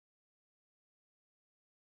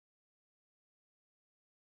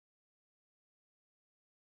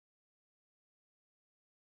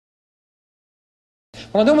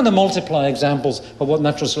Well, I don't want to multiply examples of what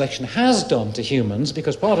natural selection has done to humans,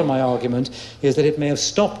 because part of my argument is that it may have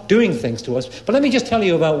stopped doing things to us. But let me just tell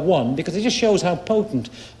you about one, because it just shows how potent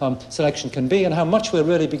selection can be and how much we're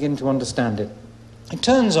really beginning to understand it. It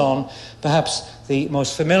turns on perhaps the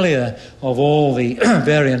most familiar of all the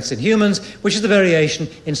variants in humans, which is the variation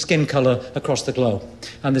in skin colour across the globe.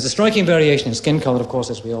 And there's a striking variation in skin colour, of course,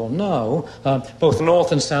 as we all know, both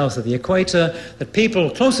north and south of the equator, that people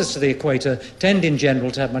closest to the equator tend in general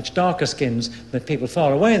to have much darker skins than people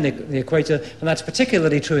far away in the equator, and that's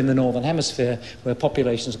particularly true in the northern hemisphere, where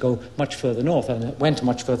populations go much further north, and went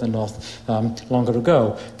much further north longer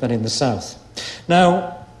ago than in the south.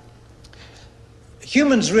 Now,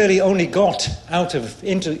 humans really only got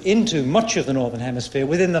into much of the northern hemisphere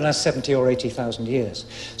within the last 70 or 80,000 years.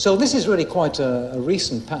 So this is really quite a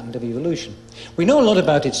recent pattern of evolution. We know a lot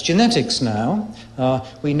about its genetics now.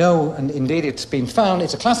 We know, and indeed it's been found,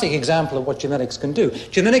 it's a classic example of what genetics can do.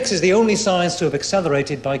 Genetics is the only science to have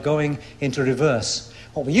accelerated by going into reverse.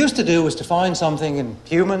 What we used to do was to find something in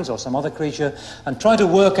humans or some other creature and try to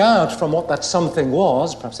work out from what that something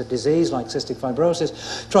was, perhaps a disease like cystic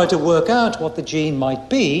fibrosis, try to work out what the gene might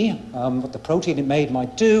be, what the protein it made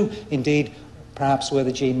might do, indeed, perhaps where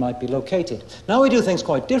the gene might be located. Now we do things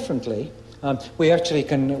quite differently. We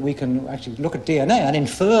can actually look at DNA and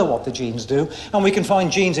infer what the genes do, and we can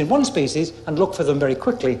find genes in one species and look for them very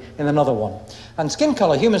quickly in another one. And skin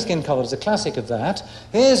colour, human skin colour, is a classic of that.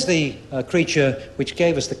 Here's the creature which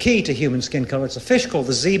gave us the key to human skin colour. It's a fish called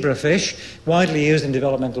the zebrafish, widely used in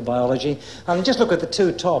developmental biology. And just look at the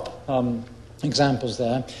two top examples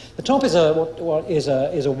there. The top is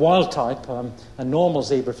a wild type, a normal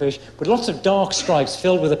zebrafish, with lots of dark stripes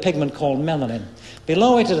filled with a pigment called melanin.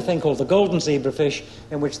 Below it is a thing called the golden zebrafish,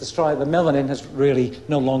 in which the melanin has really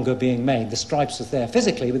no longer being made. The stripes are there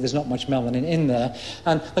physically, but there's not much melanin in there.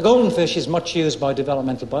 And the golden fish is much used by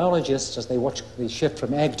developmental biologists as they watch the shift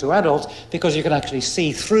from egg to adult, because you can actually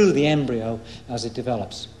see through the embryo as it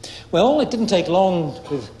develops. Well, it didn't take long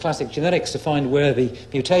with classic genetics to find where the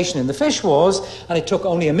mutation in the fish was, and it took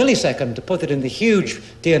only a millisecond to put it in the huge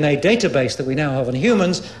DNA database that we now have in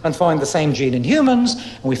humans and find the same gene in humans.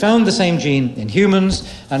 And we found the same gene in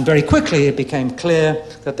humans, and very quickly it became clear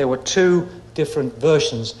that there were two different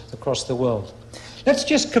versions across the world. Let's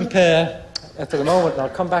just compare, for the moment, and I'll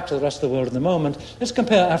come back to the rest of the world in a moment, let's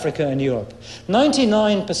compare Africa and Europe.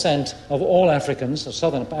 99% of all Africans, in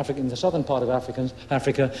the southern part of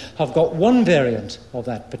Africa, have got one variant of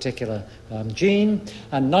that particular gene,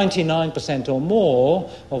 and 99% or more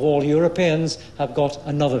of all Europeans have got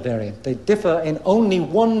another variant. They differ in only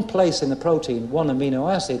one place in the protein, one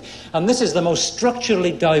amino acid, and this is the most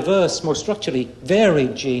structurally diverse, most structurally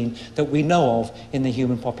varied gene that we know of in the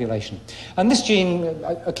human population. And this gene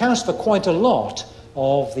accounts for quite a lot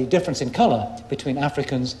of the difference in colour between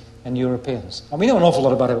Africans and Europeans. And we know an awful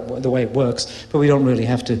lot about it, the way it works, but we don't really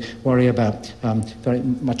have to worry about very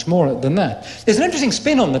much more than that. There's an interesting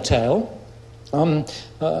spin on the tail.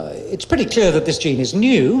 It's pretty clear that this gene is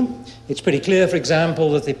new. It's pretty clear, for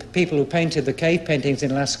example, that the people who painted the cave paintings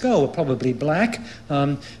in Lascaux were probably black.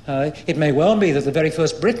 It may well be that the very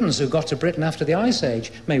first Britons who got to Britain after the Ice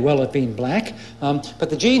Age may well have been black. But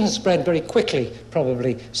the gene has spread very quickly,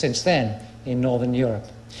 probably since then, in Northern Europe.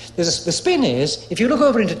 The spin is, if you look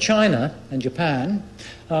over into China and Japan,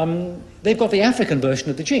 they've got the African version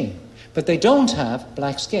of the gene, but they don't have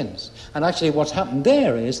black skins. And actually what's happened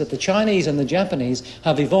there is that the Chinese and the Japanese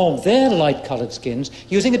have evolved their light-coloured skins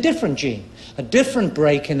using a different gene, a different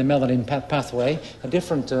break in the melanin pathway, a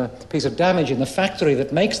different piece of damage in the factory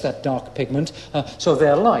that makes that dark pigment, so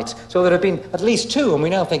they're light. So there have been at least two, and we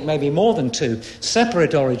now think maybe more than two,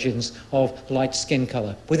 separate origins of light skin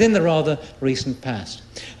colour within the rather recent past.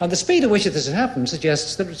 And the speed at which this has happened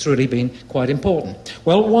suggests that it's really been quite important.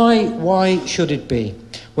 Well, why should it be?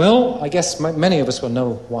 Well, I guess many of us will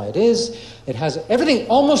know why it is. It has everything,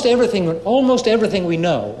 almost everything we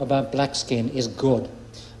know about black skin is good.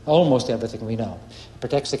 Almost everything we know. It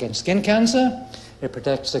protects against skin cancer. It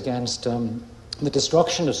protects against the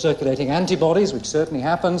destruction of circulating antibodies, which certainly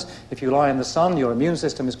happens. If you lie in the sun, your immune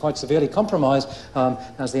system is quite severely compromised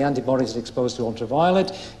as the antibodies are exposed to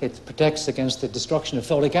ultraviolet. It protects against the destruction of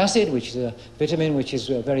folic acid, which is a vitamin which is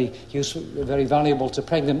very useful, very valuable to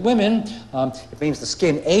pregnant women. It means the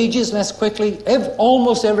skin ages less quickly.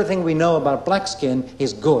 Almost everything we know about black skin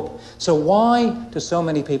is good. So why do so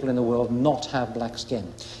many people in the world not have black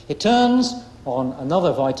skin? It turns on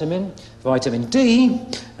another vitamin, vitamin D,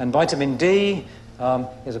 and vitamin D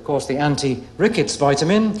is, of course, the anti-rickets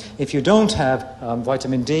vitamin. If you don't have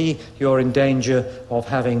vitamin D, you're in danger of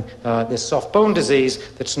having this soft bone disease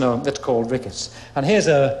that's called rickets. And here's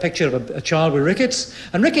a picture of a child with rickets.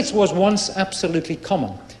 And rickets was once absolutely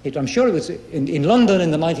common. I'm sure it was in London in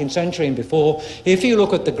the 19th century and before. If you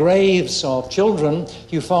look at the graves of children,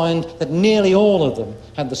 you find that nearly all of them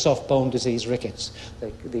had the soft bone disease rickets.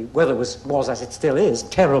 The weather was, as it still is,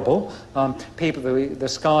 terrible. The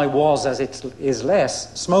sky was, as it is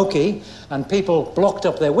less, smoky, and people blocked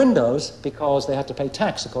up their windows because they had to pay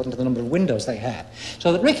tax according to the number of windows they had.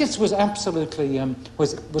 So that rickets was absolutely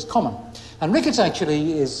was common. And rickets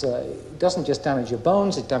actually doesn't just damage your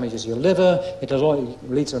bones, it damages your liver, it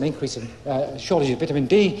leads to an increase in shortage of vitamin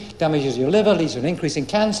D, damages your liver, leads to an increase in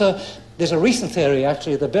cancer. There's a recent theory,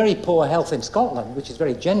 actually, of the very poor health in Scotland, which is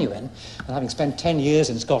very genuine. And having spent 10 years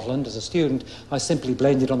in Scotland as a student, I simply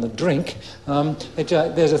blamed it on the drink.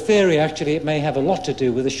 There's a theory, actually, it may have a lot to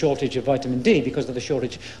do with the shortage of vitamin D because of the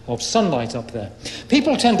shortage of sunlight up there.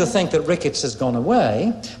 People tend to think that rickets has gone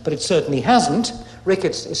away, but it certainly hasn't.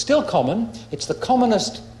 Rickets is still common. It's the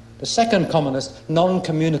second commonest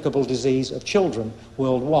non-communicable disease of children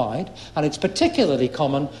worldwide, and it's particularly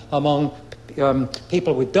common among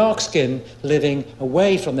people with dark skin living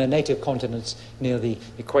away from their native continents near the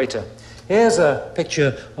equator. Here's a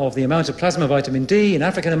picture of the amount of plasma vitamin D in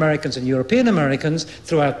African Americans and European Americans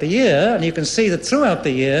throughout the year, and you can see that throughout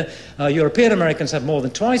the year, European Americans have more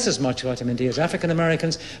than twice as much vitamin D as African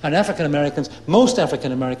Americans, and most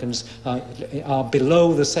African Americans are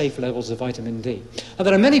below the safe levels of vitamin D. Now,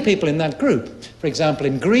 there are many people in that group. For example,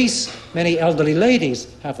 in Greece, many elderly ladies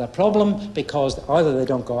have that problem because either they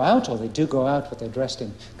don't go out or they do go out, but they're dressed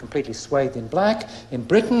in completely swathed in black. In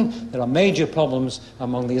Britain, there are major problems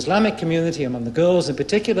among the Islamic community, among the girls in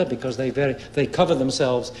particular, because they cover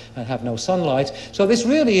themselves and have no sunlight. So this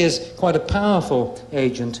really is quite a powerful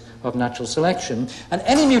agent of natural selection. And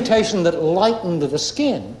any mutation that lightened the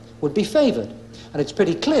skin would be favoured. And it's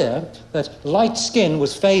pretty clear that light skin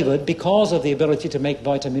was favoured because of the ability to make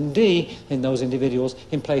vitamin D in those individuals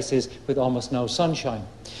in places with almost no sunshine.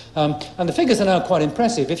 And the figures are now quite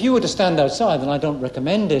impressive. If you were to stand outside, and I don't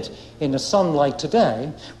recommend it, in the sunlight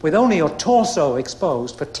today, with only your torso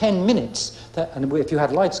exposed for 10 minutes, and if you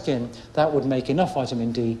had light skin, that would make enough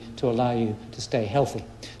vitamin D to allow you to stay healthy.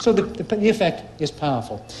 So the effect is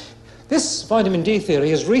powerful. This vitamin D theory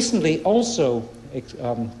has recently also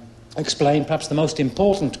explain perhaps the most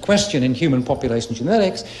important question in human population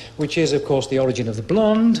genetics, which is, of course, the origin of the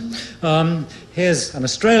blonde. Here's an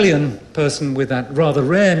Australian person with that rather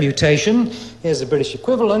rare mutation. Here's a British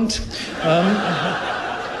equivalent.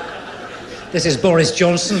 This is Boris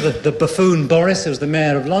Johnson, the buffoon Boris, who was the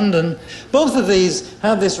mayor of London. Both of these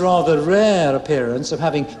have this rather rare appearance of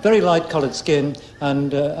having very light-coloured skin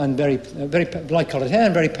and very light-coloured hair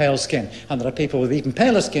and very pale skin. And there are people with even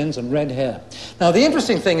paler skins and red hair. Now, the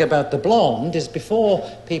interesting thing about the blonde is before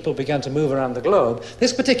people began to move around the globe,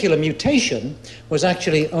 this particular mutation was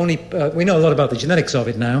actually only... we know a lot about the genetics of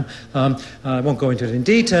it now. I won't go into it in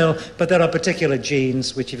detail, but there are particular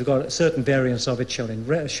genes which, if you've got certain variants of it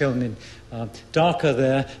shown in darker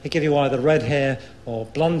there, they give you either red hair or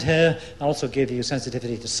blonde hair, also give you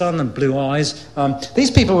sensitivity to sun and blue eyes.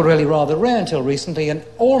 These people were really rather rare until recently, and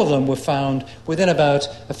all of them were found within about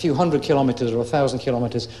a few hundred kilometres or 1,000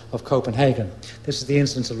 kilometres of Copenhagen. This is the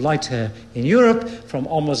incidence of light hair in Europe, from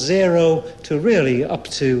almost zero to really up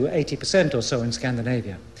to 80% or so in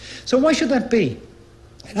Scandinavia. So why should that be?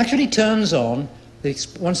 It actually turns on,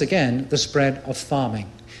 once again, the spread of farming.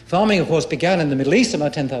 Farming, of course, began in the Middle East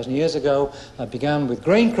about 10,000 years ago, began with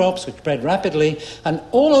grain crops, which spread rapidly, and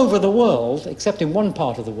all over the world, except in one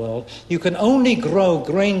part of the world, you can only grow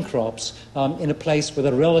grain crops in a place with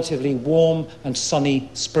a relatively warm and sunny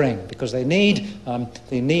spring, because they need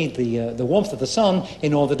the warmth of the sun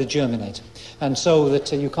in order to germinate. And so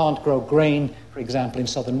that you can't grow grain, for example, in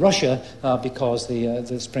southern Russia, because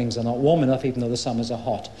the springs are not warm enough, even though the summers are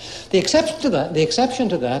hot. The exception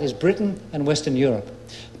to that is Britain and Western Europe.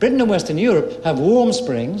 Britain and Western Europe have warm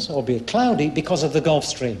springs, albeit cloudy, because of the Gulf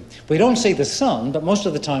Stream. We don't see the sun, but most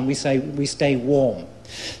of the time we stay warm.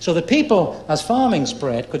 So that people, as farming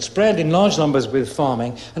spread, could spread in large numbers with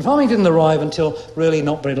farming, and farming didn't arrive until really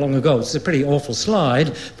not very long ago. It's a pretty awful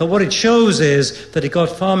slide, but what it shows is that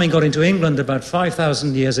farming got into England about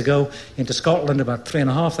 5,000 years ago, into Scotland about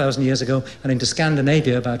 3,500 years ago, and into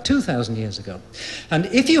Scandinavia about 2,000 years ago. And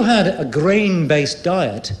if you had a grain-based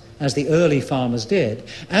diet, as the early farmers did,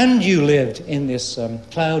 and you lived in this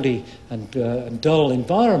cloudy and dull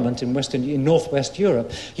environment in northwest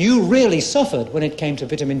Europe, you really suffered when it came to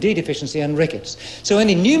vitamin D deficiency and rickets. So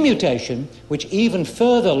any new mutation which even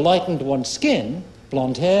further lightened one's skin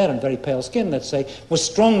blonde hair and very pale skin, let's say, was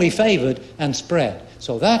strongly favoured and spread.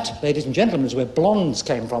 So that, ladies and gentlemen, is where blondes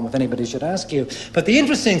came from, if anybody should ask you. But the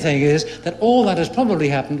interesting thing is that all that has probably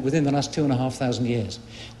happened within the last 2,500 years,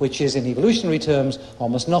 which is, in evolutionary terms,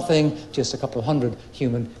 almost nothing, just a couple of hundred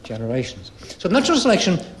human generations. So natural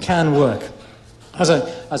selection can work.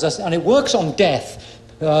 And it works on death.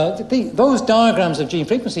 Those diagrams of gene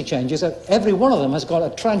frequency changes, every one of them has got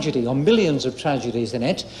a tragedy or millions of tragedies in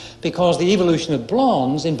it, because the evolution of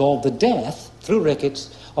blondes involved the death, through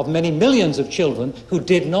rickets, of many millions of children who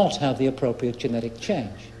did not have the appropriate genetic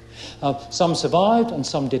change. Some survived and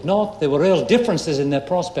some did not. There were real differences in their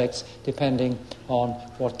prospects depending on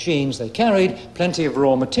what genes they carried. Plenty of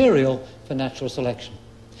raw material for natural selection.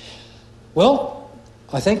 Well,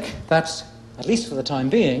 I think that's, at least for the time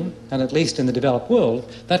being, and at least in the developed world,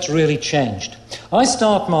 that's really changed. I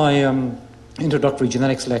start my introductory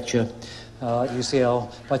genetics lecture at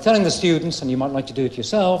UCL by telling the students, and you might like to do it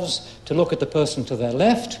yourselves, to look at the person to their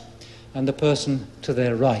left and the person to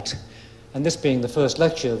their right. And this being the first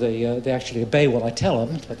lecture, they actually obey what I tell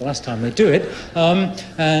them, but the last time they do it.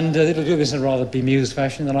 And they'll do this in a rather bemused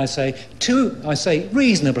fashion. And I say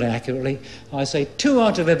reasonably accurately, I say 2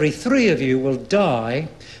 out of every 3 of you will die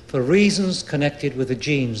for reasons connected with the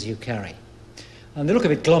genes you carry. And they look a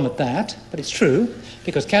bit glum at that, but it's true,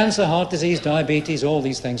 because cancer, heart disease, diabetes, all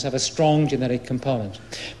these things have a strong genetic component.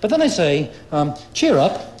 But then I say, cheer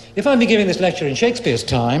up, if I'd been giving this lecture in Shakespeare's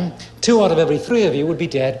time, 2 out of every 3 of you would be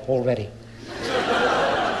dead already.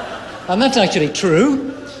 And that's actually true.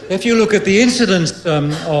 If you look at the incidence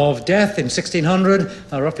of death in 1600,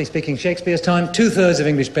 roughly speaking Shakespeare's time, 2/3 of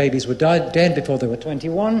English babies were dead before they were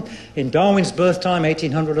 21. In Darwin's birth time,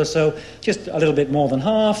 1800 or so, just a little bit more than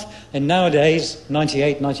half. And nowadays,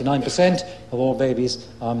 98, 99% of all babies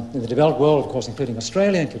in the developed world, of course including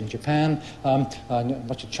Australia, including Japan,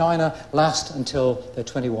 much of China, last until they're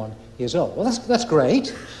 21 years old. Well, that's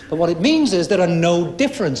great, but what it means is there are no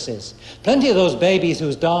differences. Plenty of those babies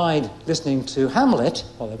who died listening to Hamlet,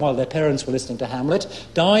 while their parents were listening to Hamlet,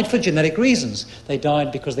 died for genetic reasons. They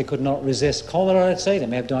died because they could not resist cholera, let's say. They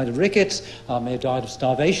may have died of rickets, may have died of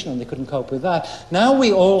starvation, and they couldn't cope with that. Now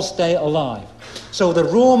we all stay alive. So the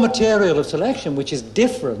raw material of selection, which is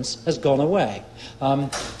difference, has gone away.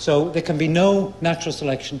 So there can be no natural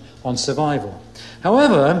selection on survival.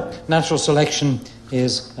 However, natural selection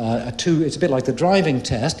is it's a bit like the driving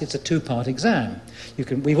test. It's a 2-part exam.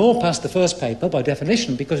 We've all passed the first paper by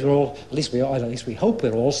definition because we're all, at least we hope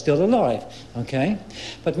we're all still alive, okay?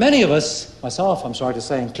 But many of us, myself, I'm sorry to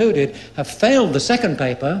say included, have failed the second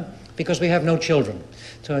paper because we have no children.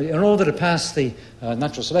 So in order to pass the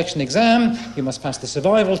natural selection exam, you must pass the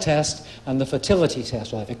survival test and the fertility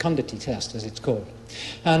test, or the fecundity test, as it's called.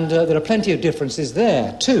 And there are plenty of differences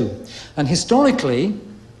there, too. And historically,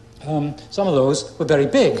 some of those were very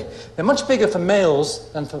big. They're much bigger for males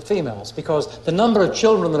than for females, because the number of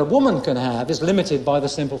children that a woman can have is limited by the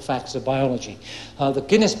simple facts of biology. The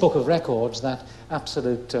Guinness Book of Records, that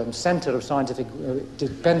absolute centre of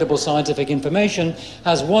dependable scientific information,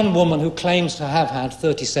 has one woman who claims to have had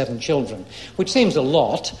 37 children, which seems a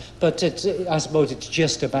lot, but I suppose it's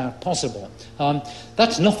just about possible.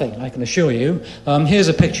 That's nothing, I can assure you. Here's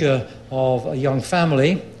a picture of a young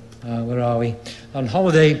family. Where are we? On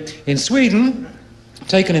holiday in Sweden,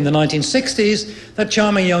 taken in the 1960s. That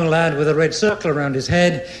charming young lad with a red circle around his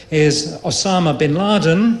head is Osama bin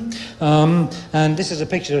Laden. And this is a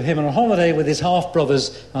picture of him on a holiday with his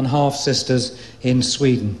half-brothers and half-sisters in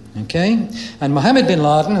Sweden. Okay? And Mohammed bin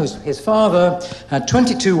Laden, his father, had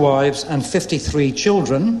 22 wives and 53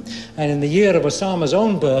 children. And in the year of Osama's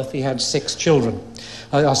own birth, he had 6 children.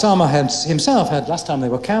 Osama himself had, last time they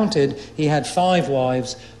were counted, he had 5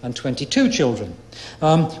 wives and 22 children.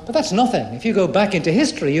 But that's nothing. If you go back into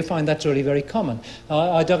history, you find that's really very common.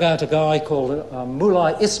 I dug out a guy called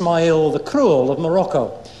Mulai Ismail the Cruel of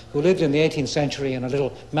Morocco, who lived in the 18th century in a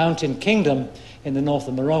little mountain kingdom in the north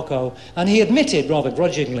of Morocco, and he admitted, rather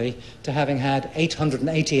grudgingly, to having had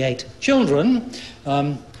 888 children.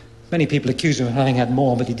 Many people accuse him of having had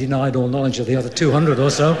more, but he denied all knowledge of the other 200 or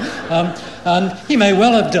so. And he may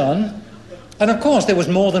well have done. And of course, there was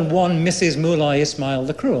more than one Mrs. Mulai Ismail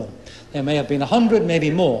the Cruel. There may have been 100, maybe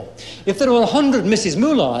more. If there were 100 Mrs.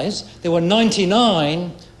 Mulais, there were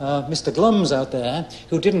 99 Mr. Glums out there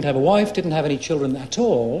who didn't have a wife, didn't have any children at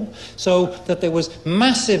all, so that there was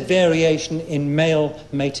massive variation in male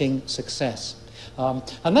mating success.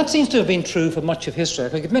 And that seems to have been true for much of history. I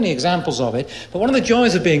can give many examples of it, but one of the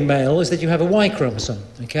joys of being male is that you have a Y chromosome,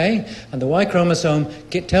 okay? And the Y chromosome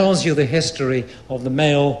tells you the history of the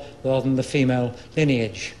male rather than the female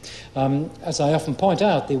lineage. As I often point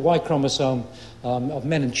out, the Y chromosome of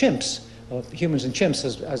men and chimps humans and chimps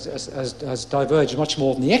has diverged much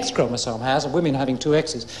more than the X chromosome has, and women having two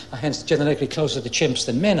X's are hence genetically closer to chimps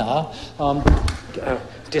than men are.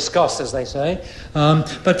 Discuss, as they say.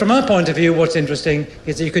 But from our point of view, what's interesting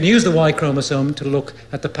is that you can use the Y chromosome to look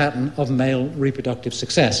at the pattern of male reproductive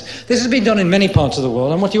success. This has been done in many parts of the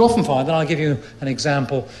world, and what you often find, and I'll give you an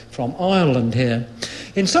example from Ireland here.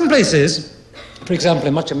 In some places, for example,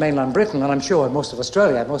 in much of mainland Britain, and I'm sure in most of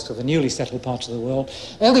Australia, most of the newly settled parts of the world,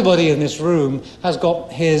 everybody in this room has got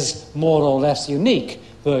his more or less unique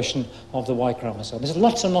version of the Y chromosome. There's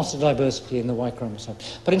lots and lots of diversity in the Y chromosome.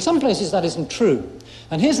 But in some places that isn't true.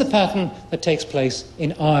 And here's the pattern that takes place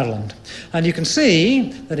in Ireland. And you can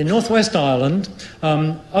see that in northwest Ireland,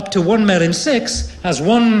 up to 1 male in 6 has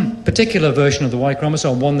one particular version of the Y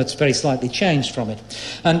chromosome, one that's very slightly changed from it.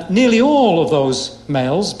 And nearly all of those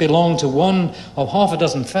males belong to one of half a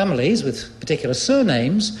dozen families with particular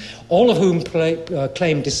surnames, all of whom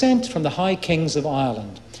claim descent from the High Kings of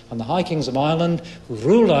Ireland. And the High Kings of Ireland, who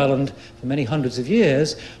ruled Ireland for many hundreds of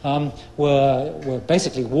years, were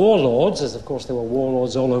basically warlords, as of course there were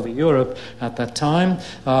warlords all over Europe at that time.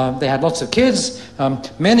 They had lots of kids.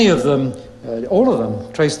 Many of them, all of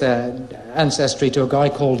them, trace their ancestry to a guy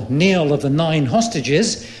called Neil of the Nine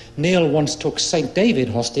Hostages. Neil once took St. David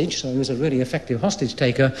hostage, so he was a really effective hostage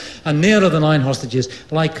taker. And Neil of the Nine Hostages,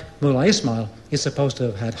 like Mullah Ismail, is supposed to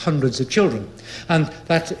have had hundreds of children. And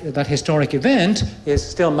that historic event is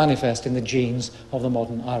still manifest in the genes of the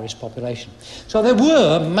modern Irish population. So there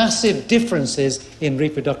were massive differences in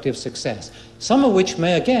reproductive success, some of which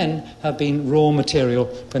may again have been raw material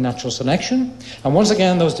for natural selection. And once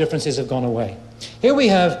again, those differences have gone away. Here we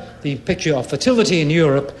have the picture of fertility in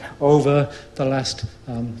Europe over the last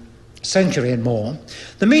century and more.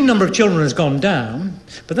 The mean number of children has gone down,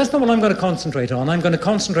 but that's not what I'm going to concentrate on. I'm going to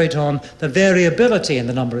concentrate on the variability in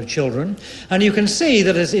the number of children. And you can see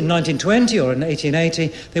that as in 1920 or in 1880,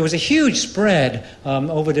 there was a huge spread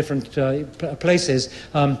over different places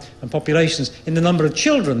and populations in the number of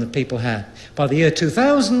children that people had. By the year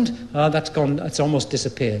 2000, it's almost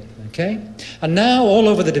disappeared. Okay? And now, all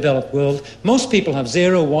over the developed world, most people have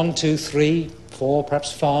 0, 1, 2, 3, 4,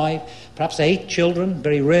 perhaps 5, perhaps 8 children,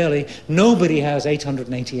 very rarely. Nobody has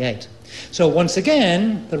 888. So once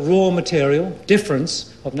again, the raw material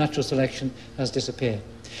difference of natural selection has disappeared.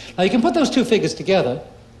 Now you can put those two figures together,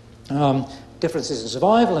 differences in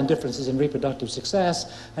survival and differences in reproductive success,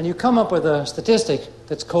 and you come up with a statistic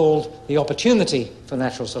that's called the opportunity for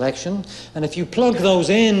natural selection. And if you plug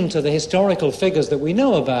those into the historical figures that we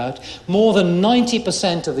know about, more than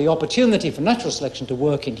 90% of the opportunity for natural selection to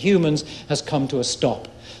work in humans has come to a stop,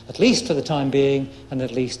 at least for the time being, and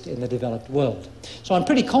at least in the developed world. So I'm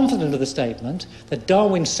pretty confident of the statement that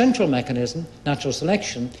Darwin's central mechanism, natural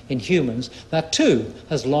selection, in humans, that too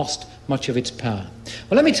has lost much of its power.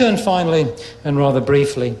 Well, let me turn finally, and rather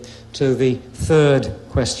briefly, to the third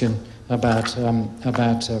question about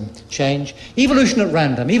change. Evolution at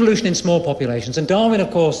random, evolution in small populations. And Darwin,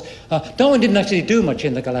 of course, Darwin didn't actually do much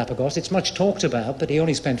in the Galapagos. It's much talked about, but he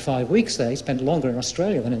only spent 5 weeks there. He spent longer in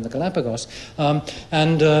Australia than in the Galapagos.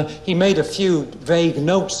 He made a few vague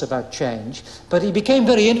notes about change, but he became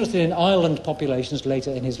very interested in island populations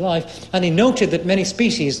later in his life, and he noted that many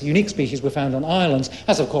species, unique species, were found on islands,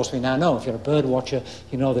 as of course we now know. If you're a bird watcher,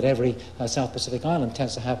 you know that every South Pacific island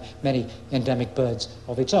tends to have many endemic birds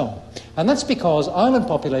of its own. And that's because island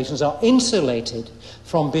populations are insulated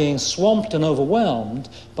from being swamped and overwhelmed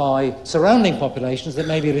by surrounding populations that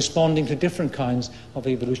may be responding to different kinds of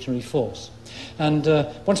evolutionary force. And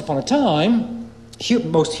once upon a time,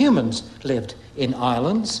 most humans lived in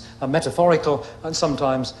islands, metaphorical and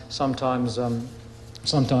sometimes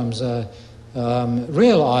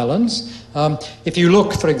real islands. If you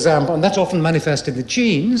look, for example, and that's often manifested in the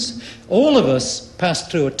genes, all of us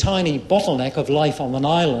passed through a tiny bottleneck of life on an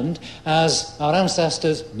island as our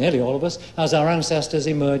ancestors, nearly all of us, as our ancestors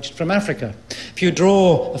emerged from Africa. If you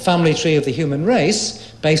draw a family tree of the human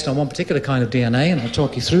race, based on one particular kind of DNA, and I'll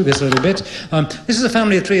talk you through this a little bit, this is a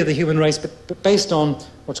family tree of the human race, but based on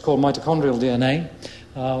what's called mitochondrial DNA.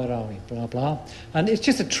 Where are we? Blah, blah. And it's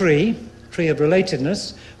just a tree of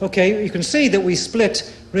relatedness. Okay, you can see that we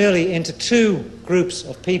split really into two groups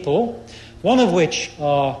of people, one of which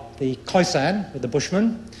are the Khoisan, the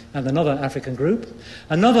Bushmen, and another African group.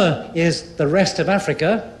 Another is the rest of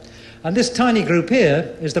Africa, and this tiny group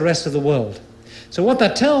here is the rest of the world. So what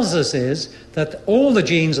that tells us is that all the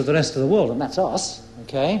genes of the rest of the world, and that's us,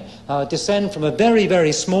 okay, descend from a very,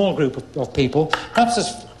 very small group of people, perhaps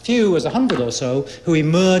as few as 100 or so, who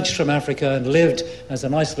emerged from Africa and lived as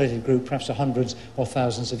an isolated group, perhaps for hundreds or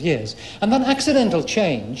thousands of years. And that accidental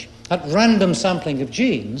change, that random sampling of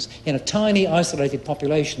genes in a tiny isolated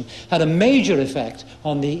population, had a major effect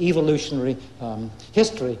on the evolutionary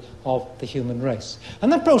history of the human race.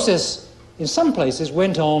 And that process, in some places,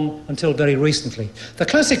 went on until very recently. The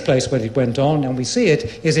classic place where it went on, and we see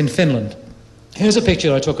it, is in Finland. Here's a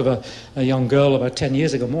picture I took of a young girl about 10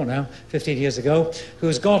 years ago, more now, 15 years ago,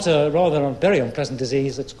 who's got a very unpleasant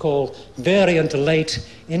disease that's called variant late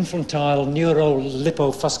infantile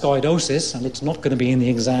neurolipofuscoidosis, and it's not going to be in the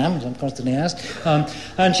exam, as I'm constantly asked.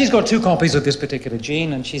 And she's got 2 copies of this particular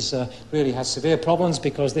gene, and she's really has severe problems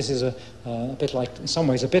because this is a bit like, in some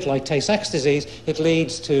ways, a bit like Tay-Sachs disease. It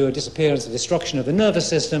leads to a disappearance, a destruction of the nervous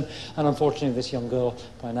system, and unfortunately this young girl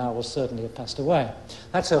by now will certainly have passed away.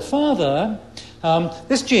 That's her father.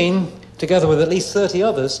 This gene, together with at least 30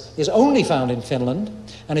 others, is only found in Finland.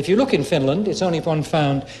 And if you look in Finland, it's only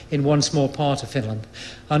found in one small part of Finland.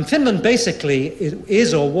 And Finland basically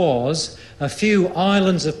is or was a few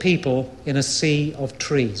islands of people in a sea of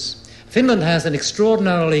trees. Finland has an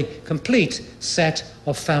extraordinarily complete set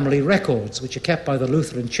of family records, which are kept by the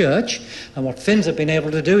Lutheran Church. And what Finns have been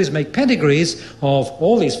able to do is make pedigrees of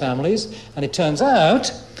all these families. And it turns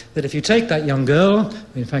out that if you take that young girl,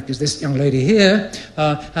 in fact it's this young lady here,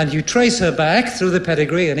 and you trace her back through the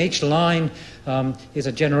pedigree, and each line is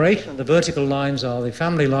a generation, the vertical lines are the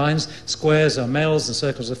family lines, squares are males and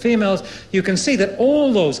circles are females, you can see that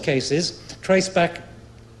all those cases trace back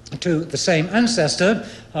to the same ancestor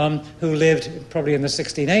who lived probably in the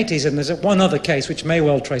 1680s, and there's one other case which may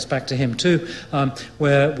well trace back to him too,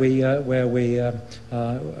 where we haven't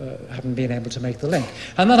been able to make the link.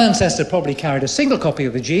 And that ancestor probably carried a single copy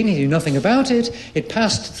of the gene. He knew nothing about it. It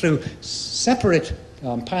passed through separate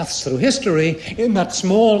paths through history in that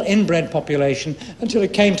small inbred population until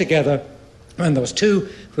it came together when those 2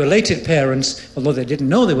 related parents, although they didn't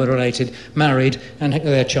know they were related, married, and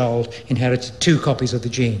their child inherited 2 copies of the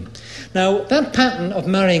gene. Now, that pattern of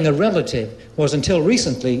marrying a relative was until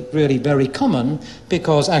recently really very common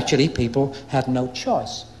because actually people had no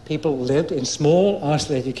choice. People lived in small,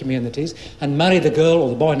 isolated communities and married the girl or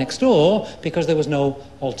the boy next door because there was no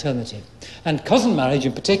alternative. And cousin marriage,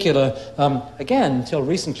 in particular, again, until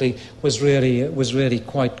recently, was really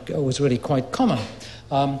quite common.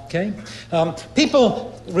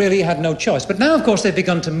 People really had no choice. But now, of course, they've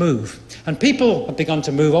begun to move. And people have begun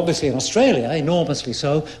to move, obviously, in Australia, enormously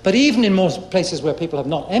so. But even in most places where people have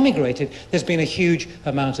not emigrated, there's been a huge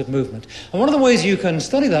amount of movement. And one of the ways you can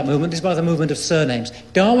study that movement is by the movement of surnames.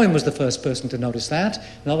 Darwin was the first person to notice that.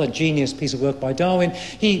 Another genius piece of work by Darwin.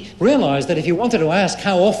 He realized that if you wanted to ask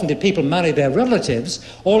how often did people marry their relatives,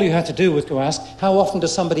 all you had to do was to ask how often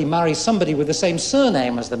does somebody marry somebody with the same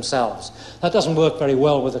surname as themselves. That doesn't work very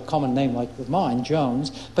well with a common name like with mine,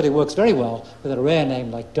 Jones, but it works very well with a rare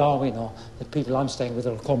name like Darwin, or the people I'm staying with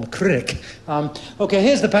will call them Crick. Okay,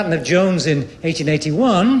 here's the pattern of Jones in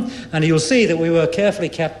 1881, and you'll see that we were carefully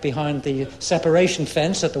kept behind the separation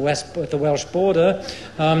fence at the Welsh border.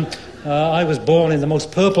 I was born in the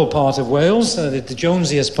most purple part of Wales, the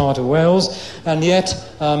Jonesiest part of Wales, and yet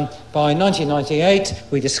by 1998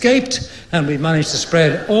 we'd escaped and we managed to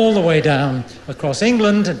spread all the way down across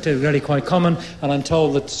England to really quite common, and I'm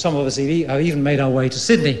told that some of us have even made our way to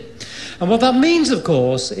Sydney. And what that means, of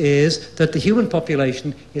course, is that the human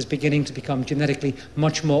population is beginning to become genetically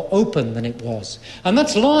much more open than it was. And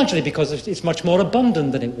that's largely because it's much more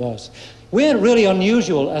abundant than it was. We're really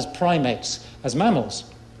unusual as primates, as mammals.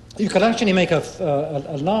 You could actually make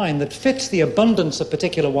a line that fits the abundance of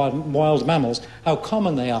particular wild mammals, how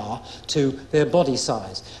common they are, to their body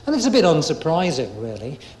size. And it's a bit unsurprising,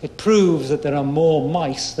 really. It proves that there are more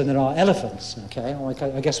mice than there are elephants, okay?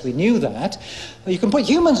 I guess we knew that. You can put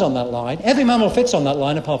humans on that line. Every mammal fits on that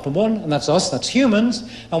line apart from one, and that's us, that's humans.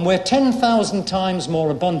 And we're 10,000 times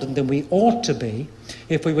more abundant than we ought to be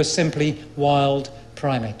if we were simply wild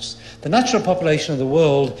primates. The natural population of the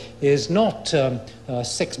world is not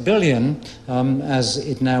 6 billion, as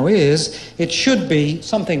it now is. It should be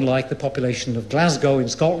something like the population of Glasgow in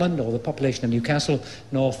Scotland, or the population of Newcastle,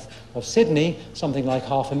 north of Sydney, something like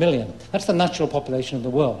 500,000. That's the natural population of the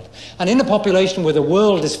world. And in a population where the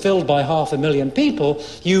world is filled by 500,000 people,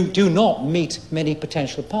 you do not meet many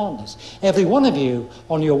potential partners. Every one of you,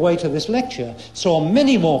 on your way to this lecture, saw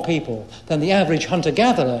many more people than the average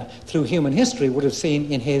hunter-gatherer through human history would have seen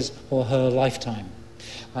in his or her lifetime.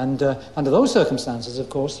 And under those circumstances, of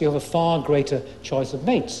course, you have a far greater choice of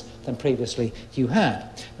mates than previously you had.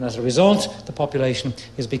 And as a result, the population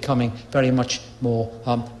is becoming very much more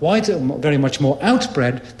very much more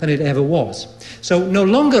outbred than it ever was. So no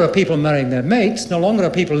longer are people marrying their mates, no longer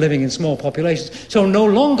are people living in small populations, so no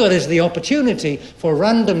longer is the opportunity for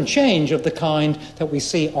random change of the kind that we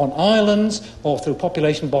see on islands or through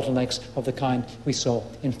population bottlenecks of the kind we saw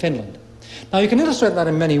in Finland. Now, you can illustrate that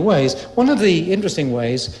in many ways. One of the interesting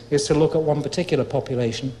ways is to look at one particular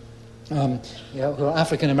population, who are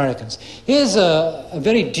African Americans. Here's a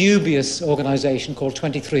very dubious organization called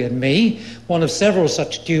 23andMe, one of several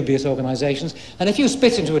such dubious organizations. And if you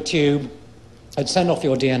spit into a tube and send off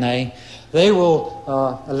your DNA, they will,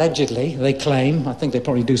 allegedly, they claim, I think they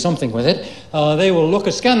probably do something with it, they will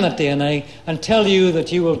scan that DNA and tell you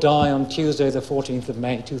that you will die on Tuesday the 14th of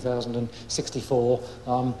May 2064.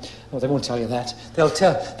 Well, they won't tell you that.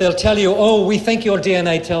 They'll tell you, oh, we think your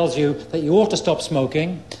DNA tells you that you ought to stop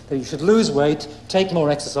smoking, that you should lose weight, take more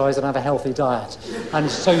exercise and have a healthy diet. And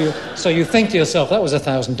so you think to yourself, that was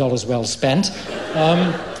 $1,000 well spent.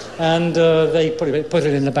 And they put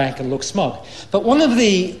it in the bank and look smug. But one of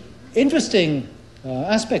the interesting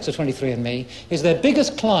aspects of 23andMe is their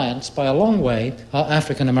biggest clients by a long way are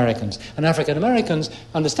African Americans. And African Americans,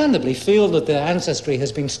 understandably, feel that their ancestry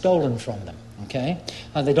has been stolen from them. Okay?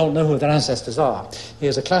 And they don't know who their ancestors are.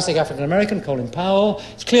 Here's a classic African American, Colin Powell.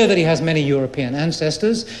 It's clear that he has many European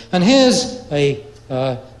ancestors. And here's a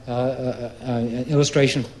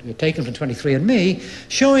illustration taken from 23andMe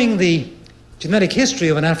showing the genetic history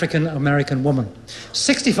of an African American woman.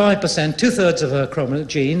 65%, two-thirds of her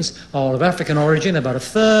genes are of African origin, about a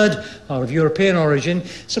third are of European origin.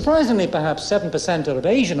 Surprisingly, perhaps 7% are of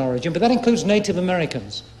Asian origin, but that includes Native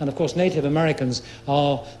Americans. And of course, Native Americans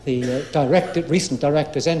are the recent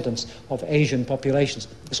direct descendants of Asian populations.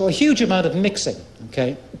 So a huge amount of mixing,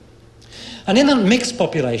 okay? And in that mixed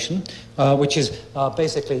population, which is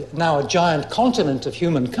basically now a giant continent of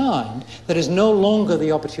humankind, there is no longer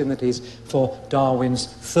the opportunities for Darwin's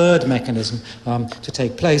third mechanism to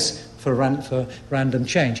take place for random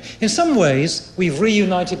change. In some ways, we've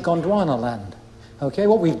reunited Gondwana land. Okay,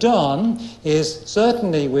 what we've done is,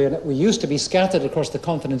 certainly we used to be scattered across the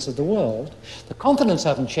continents of the world. The continents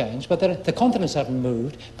haven't changed, but the continents haven't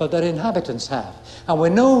moved, but their inhabitants have. And we're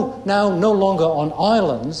now no longer on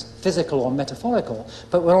islands, physical or metaphorical,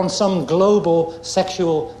 but we're on some global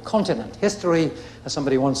sexual continent. History, as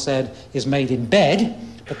somebody once said, is made in bed,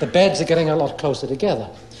 but the beds are getting a lot closer together.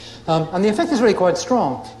 And the effect is really quite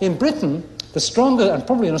strong. In Britain, the stronger, and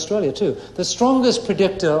probably in Australia too, the strongest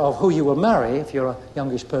predictor of who you will marry, if you're a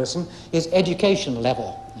youngish person, is education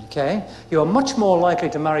level, okay? You are much more likely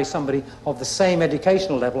to marry somebody of the same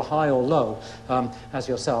educational level, high or low, as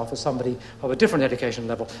yourself, as somebody of a different education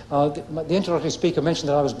level. The introductory speaker mentioned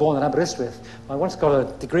that I was born in Aberystwyth. I once got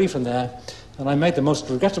a degree from there, and I made the most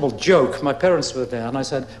regrettable joke. My parents were there, and I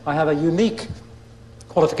said, I have a unique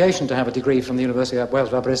qualification to have a degree from the University of Wales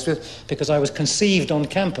of Aberystwyth because I was conceived on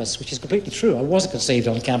campus, which is completely true. I was conceived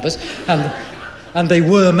on campus, and they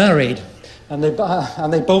were married, and they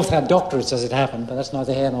both had doctorates as it happened, but that's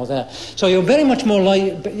neither here nor there. So you're very much more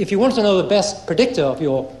likely, if you want to know the best predictor of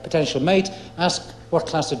your potential mate, ask what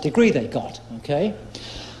class of degree they got, okay?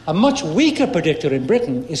 A much weaker predictor in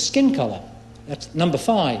Britain is skin colour. That's number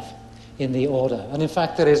 5 in the order, and in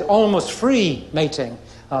fact there is almost free mating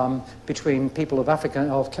between people of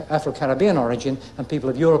Afro-Caribbean origin and people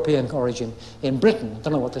of European origin in Britain. I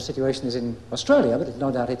don't know what the situation is in Australia, but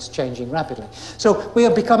no doubt it's changing rapidly. So we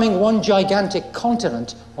are becoming one gigantic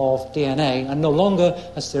continent of DNA and no longer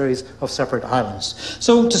a series of separate islands.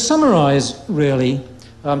 So to summarize, really,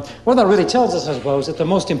 what that really tells us, I suppose, that the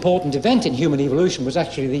most important event in human evolution was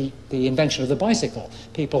actually the invention of the bicycle.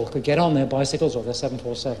 People could get on their bicycles or their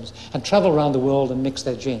 747s and travel around the world and mix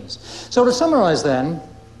their genes. So to summarize then,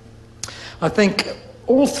 I think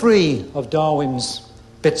all 3 of Darwin's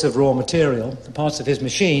bits of raw material, the parts of his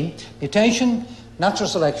machine, mutation, natural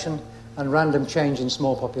selection, and random change in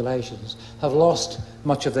small populations, have lost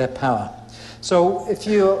much of their power. So if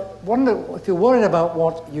you're worried about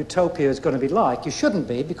what utopia is going to be like, you shouldn't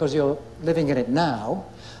be, because you're living in it now.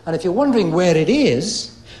 And if you're wondering where it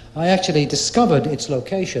is, I actually discovered its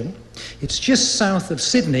location. It's just south of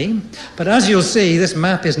Sydney, but as you'll see, this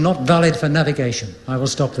map is not valid for navigation. I will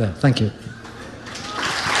stop there. Thank you.